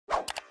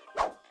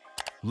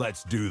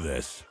Let's do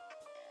this.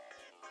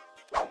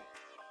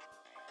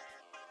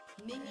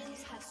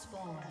 Minions have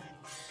spawned.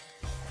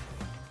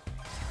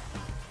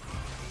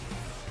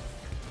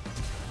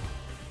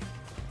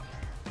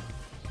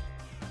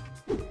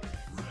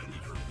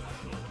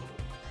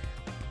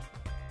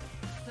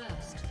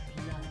 First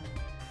blood.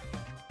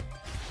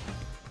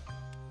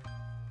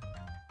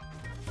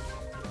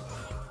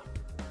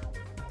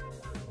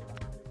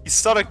 He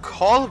started a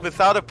call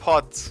without a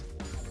pot.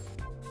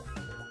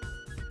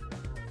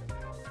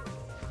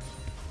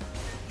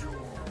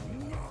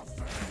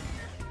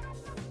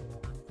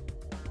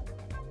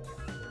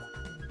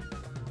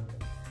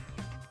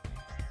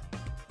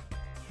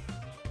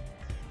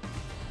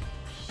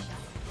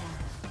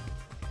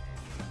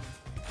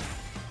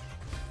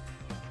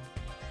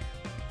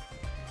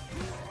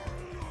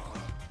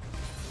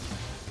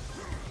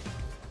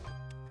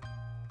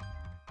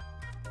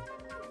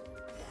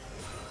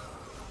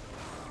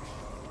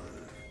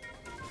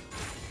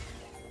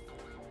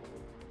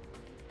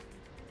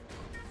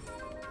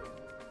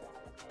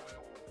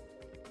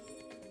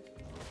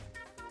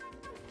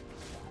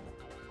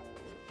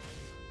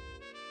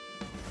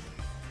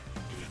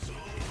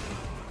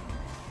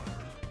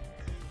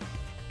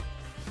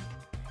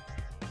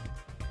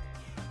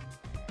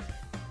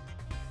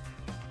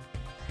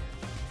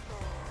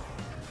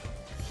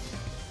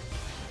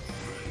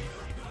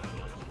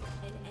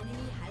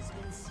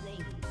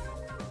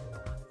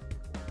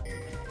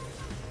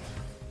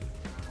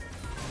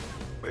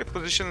 Wait,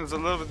 position is a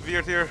little bit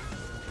weird here.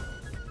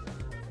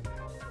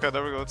 Okay,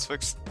 there we go, it's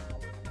fixed.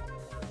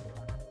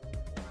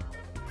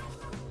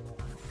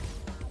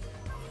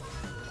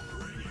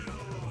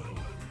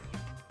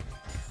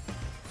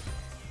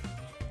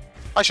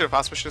 I should have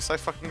fast pushed this, I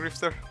fucking griefed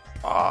there.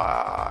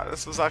 Ah,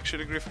 this was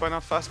actually grief by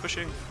not fast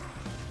pushing.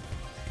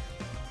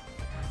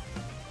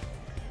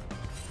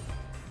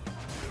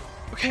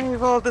 Okay,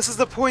 well, this is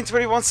the point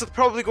where he wants to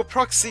probably go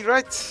proxy,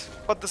 right?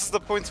 But this is the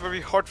point where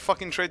we hard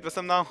fucking trade with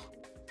him now.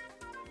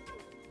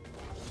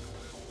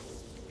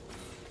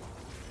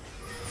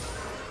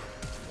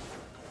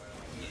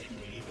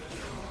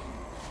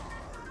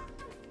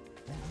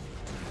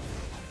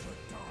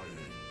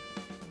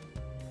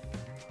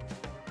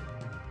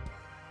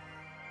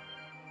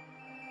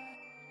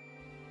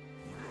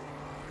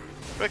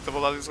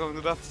 Predictable that he's going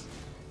to do that.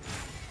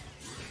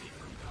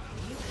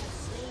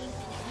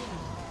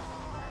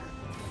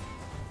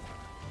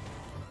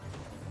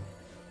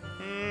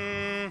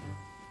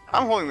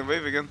 I'm holding the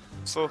wave again,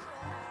 so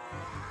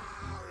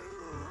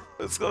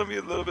it's gonna be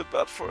a little bit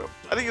bad for him.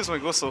 I think he's my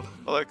Gusto,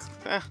 but like,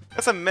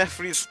 it's a meh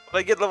freeze. But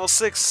I get level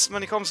 6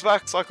 when he comes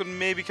back, so I could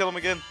maybe kill him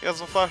again. He has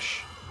no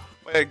flash.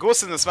 But yeah,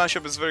 Ghost in the smash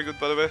up is very good,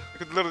 by the way. I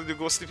could literally do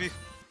Ghost TP. You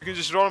can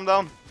just draw him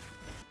down.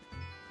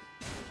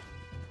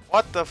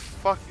 What the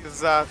fuck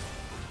is that?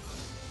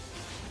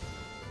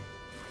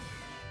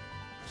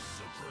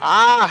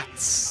 Ah!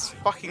 This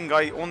fucking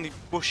guy only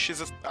pushes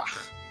it.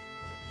 Ah.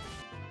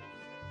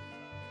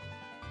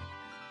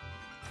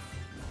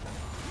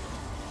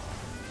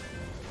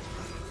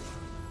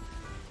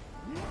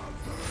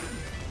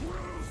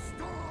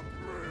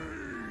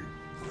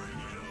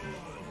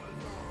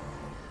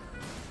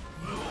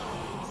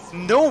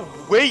 No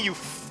way, you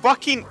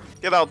fucking...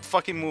 Get out,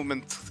 fucking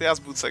movement. He has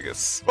boots, I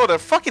guess. Oh, the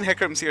fucking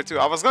Hecarim's here too.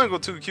 I was gonna go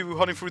 2Q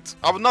Honeyfruit.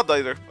 I would not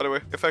die there, by the way,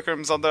 if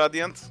Hecarim's on there at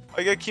the end.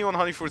 I get Q on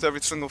Honeyfruit every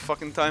single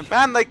fucking time.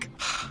 Man, like,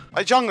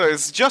 my jungler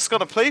is just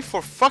gonna play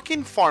for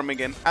fucking farm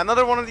again.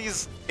 Another one of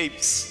these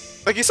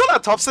apes. Like, you saw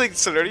that top side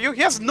scenario?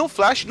 He has no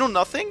flash, no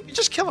nothing. You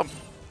just kill him.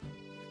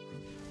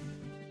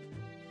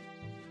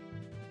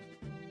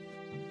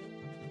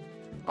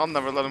 I'll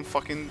never let him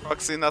fucking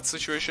proxy in that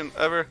situation,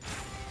 ever.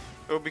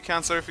 It would be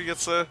cancer if he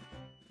gets a...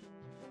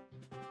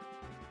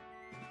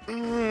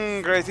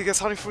 great, he gets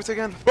Honeyfruit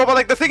again. Bro, but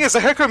like the thing is, the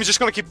Hecarim is just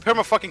gonna keep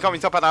perma fucking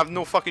coming top and I have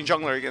no fucking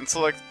jungler again.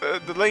 So like,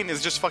 the lane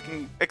is just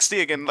fucking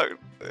XD again.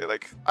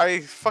 Like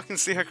I fucking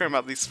see Hecarim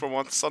at least for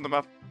once on the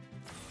map.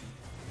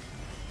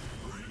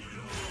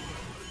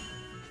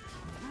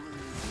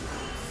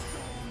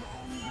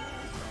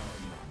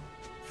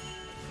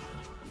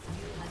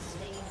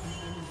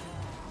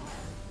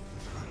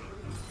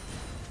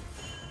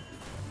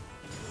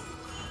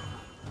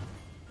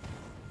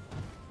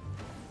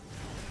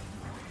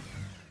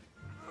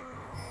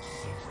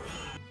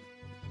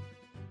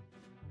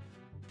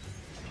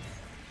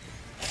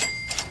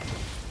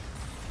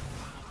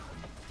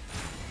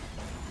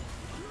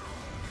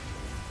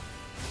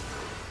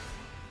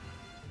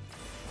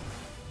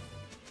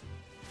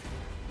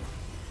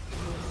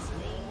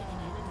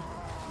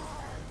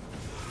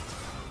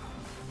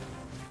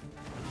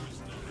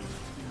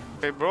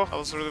 Okay, bro, that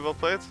was really well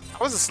played.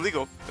 How is this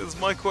legal? Is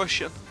my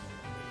question.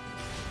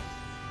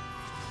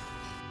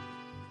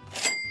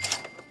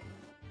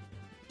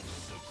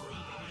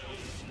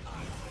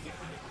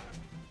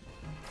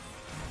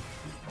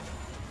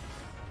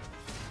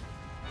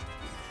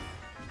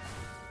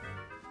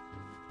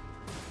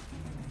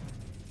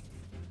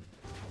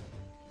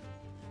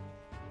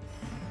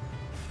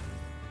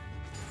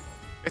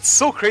 It's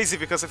so crazy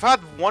because if I had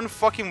one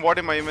fucking ward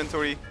in my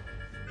inventory,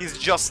 He's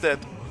just dead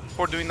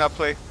for doing that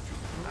play.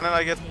 And then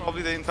I get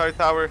probably the entire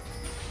tower.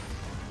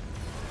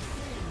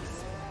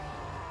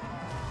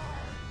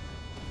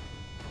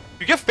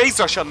 You get phase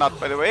rush on that,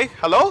 by the way.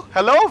 Hello?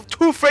 Hello?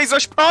 2 phase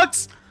rush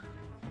procs?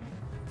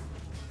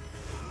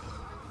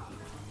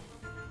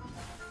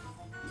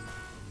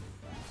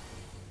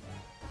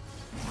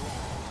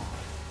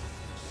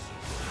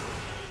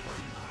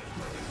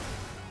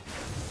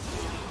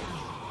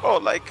 Oh,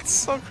 like, it's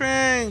so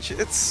cringe.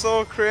 It's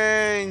so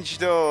cringe,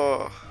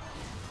 though.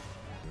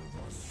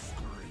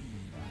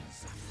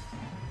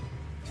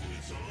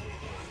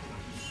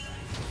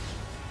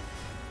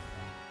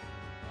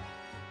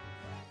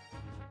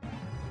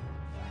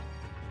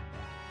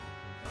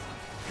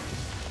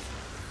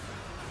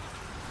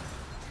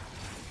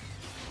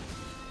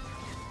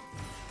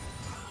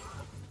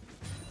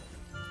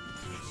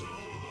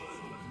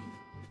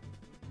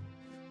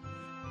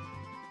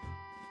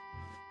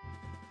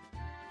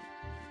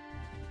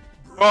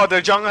 Oh,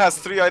 their jungle has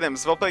 3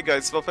 items. Well played,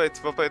 guys. Well played.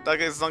 Well played. That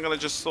guy is not gonna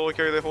just solo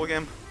carry the whole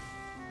game.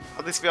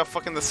 At least we have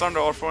fucking the Thunder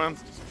Ore for him.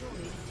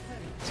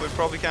 So he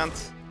probably can't.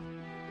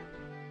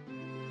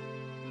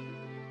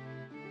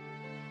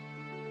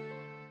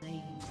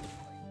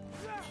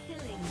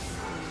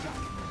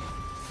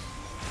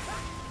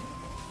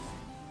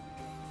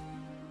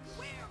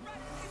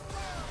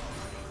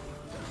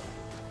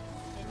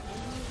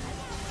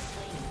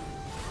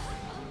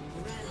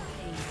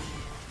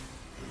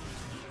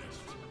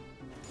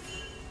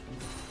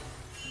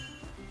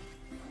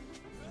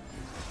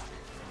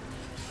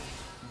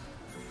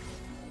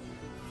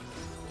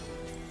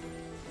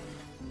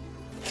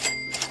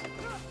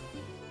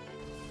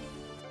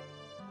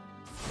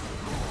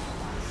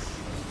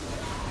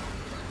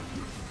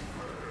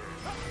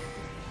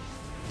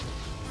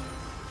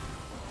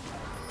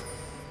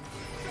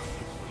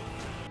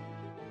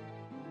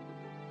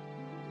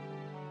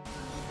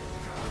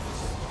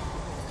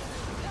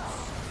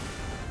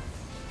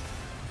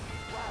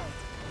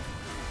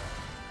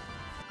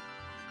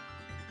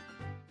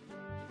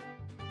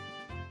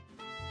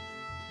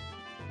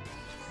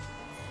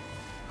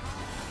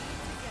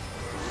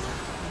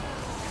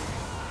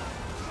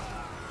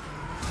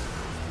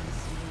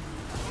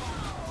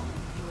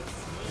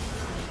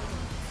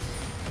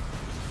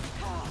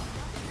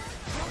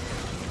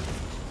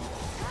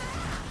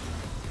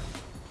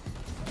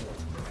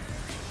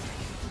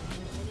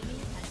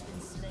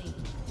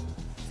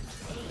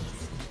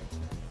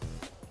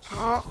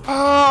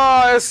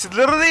 It's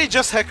literally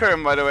just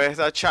Hecarim, by the way,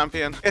 that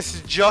champion.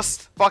 It's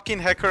just fucking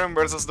Hecarim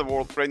versus the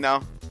world right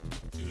now.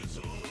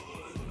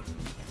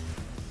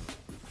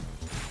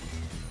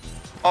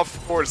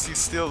 Of course he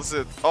steals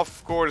it.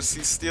 Of course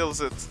he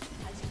steals it.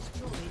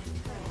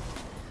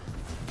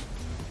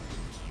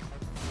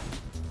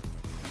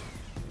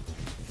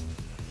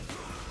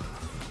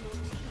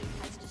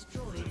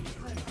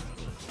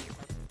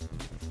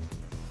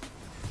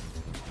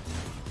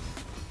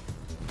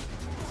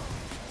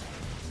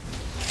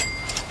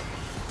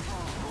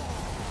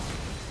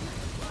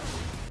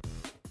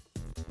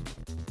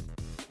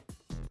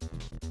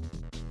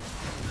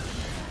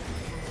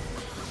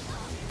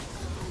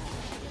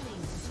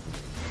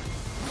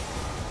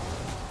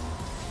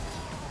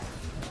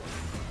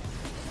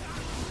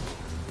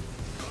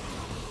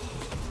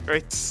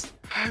 Great.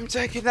 I'm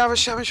taking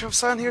damage from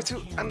Sion here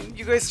too, and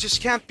you guys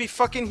just can't be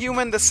fucking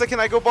human. The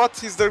second I go bot,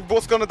 they're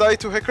both gonna die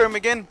to Hecarim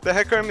again. The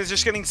Hecarim is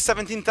just getting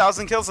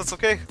 17,000 kills, that's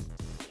okay.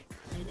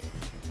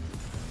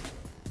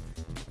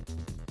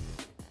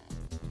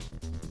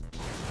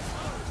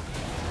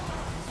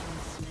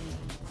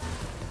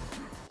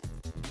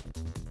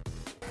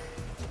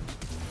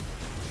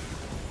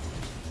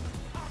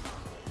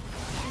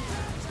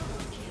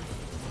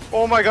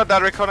 Oh my god,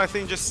 that recon I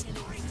think just...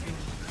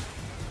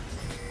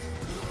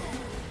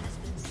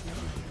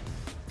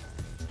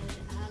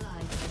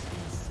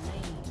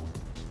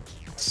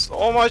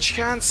 So much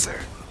cancer.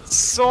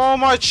 So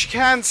much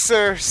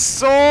cancer.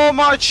 So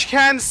much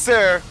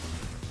cancer.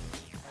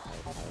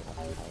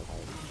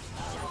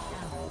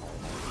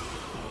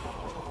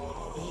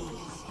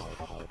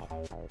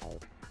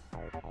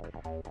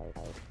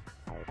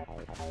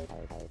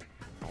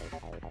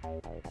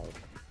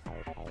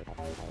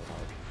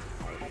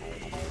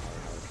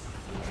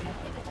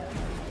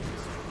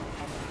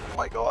 Oh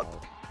my god.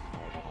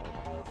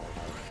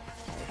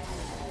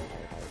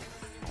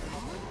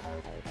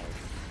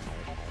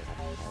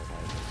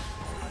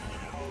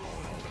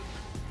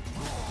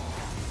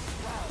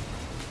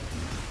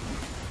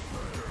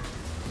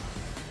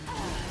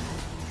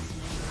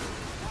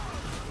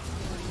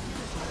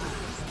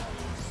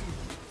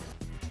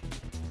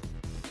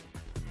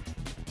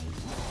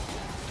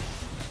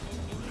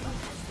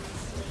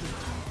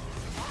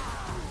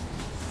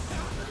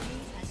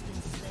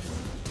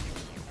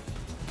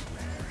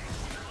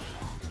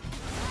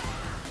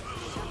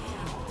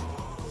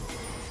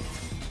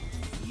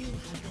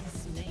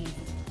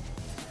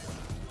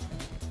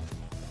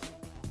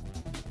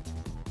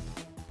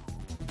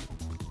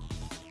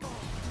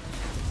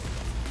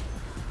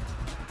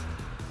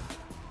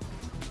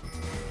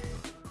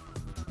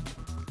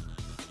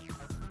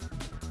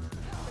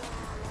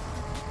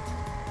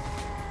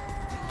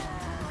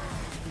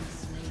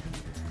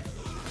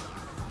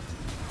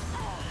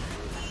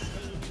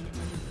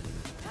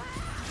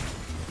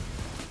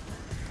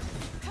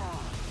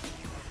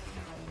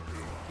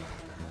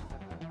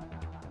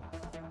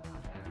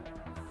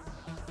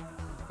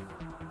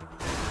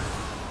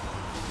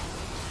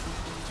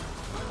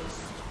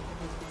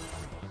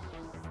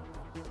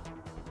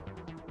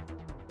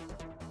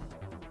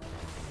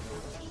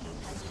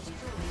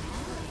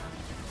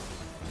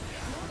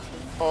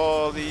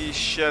 Holy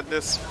shit,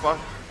 this fuck.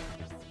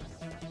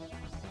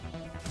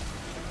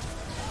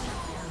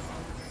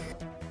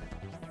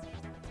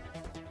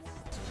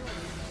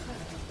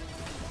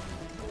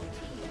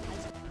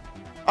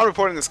 I'm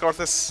reporting this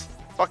Scarface.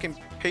 Fucking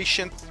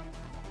patient.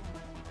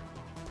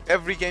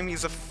 Every game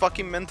he's a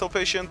fucking mental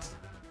patient.